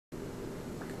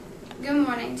Good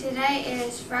morning. Today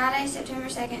is Friday, September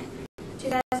 2nd,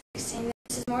 2016.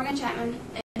 This is Morgan Chapman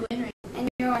and Henry, and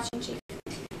you're watching Chief.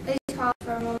 Please pause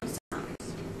for a moment's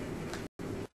silence.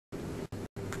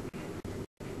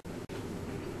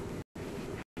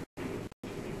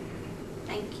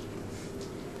 Thank you.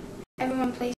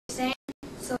 Everyone please stand,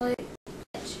 salute,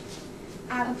 pledge.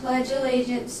 I pledge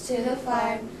allegiance to the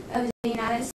flag of the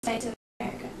United States of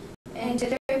America and to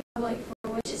the republic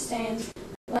for which it stands,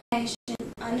 one nation,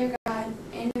 under God,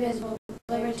 indivisible,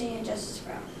 liberty and justice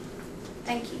for all.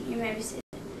 Thank you. You may be seated.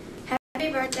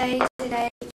 Happy birthday today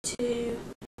to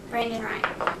Brandon Wright.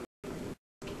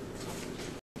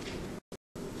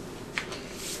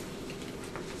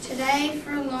 Today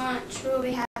for lunch we'll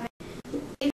be having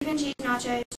beef and cheese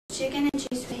nachos, chicken and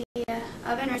cheese fajita,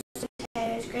 oven roasted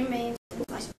potatoes, green beans, and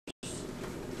sliced peppers.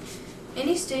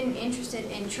 Any student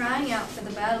interested in trying out for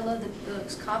the Battle of the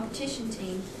Books competition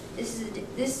team, this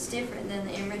is different than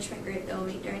the enrichment group that will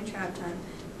meet during tribe time.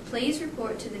 Please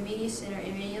report to the Media Center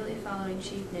immediately following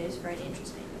Chief News for any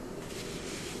interest.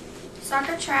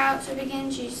 Soccer tryouts will begin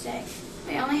Tuesday.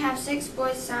 We only have 6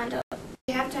 boys signed up.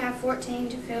 You have to have 14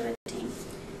 to field a team.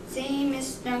 See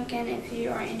Miss Duncan if you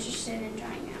are interested in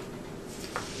trying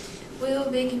out. We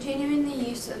will be continuing the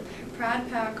use of Pride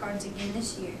Power Cards again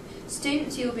this year.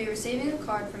 Students, you will be receiving a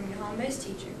card from your home-based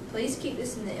teacher. Please keep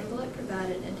this in the envelope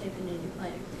provided and tape it in your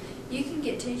planner. You can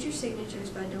get teacher signatures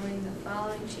by doing the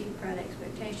following Chief Pride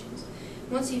expectations.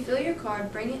 Once you fill your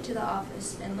card, bring it to the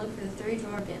office and look for the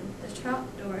 3-drawer bin. The top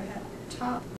drawer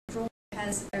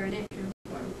has a redemption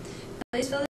form. Please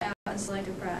fill it out and select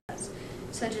a prize,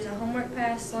 such as a homework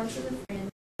pass, lunch with a friend,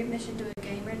 free admission to a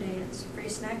game or dance, free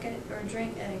snack or a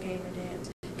drink at a game or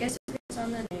dance, guest appearance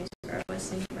on the news, or a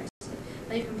Wesleyan bracelet.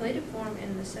 Leave completed form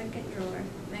in the second drawer.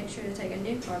 Make sure to take a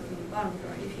new card from the bottom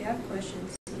drawer. If you have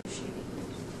questions, see your sheet.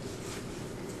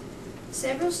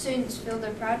 Several students filled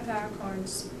their Pride Power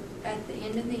cards at the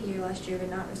end of the year last year but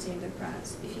not received their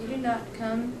prize. If you did not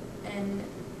come and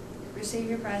receive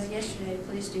your prize yesterday,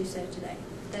 please do so today.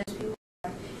 Those people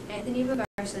are Anthony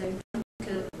Bavarso, Tom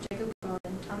Cook, Jacob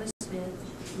Garland, Thomas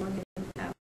Smith, Morgan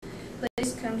Powell.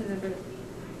 Please come to the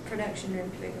production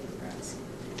room to pick up the prize.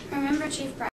 Remember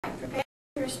Chief Pride. Prepare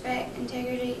to respect,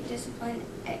 integrity, discipline,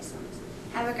 excellence.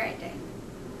 Have a great day.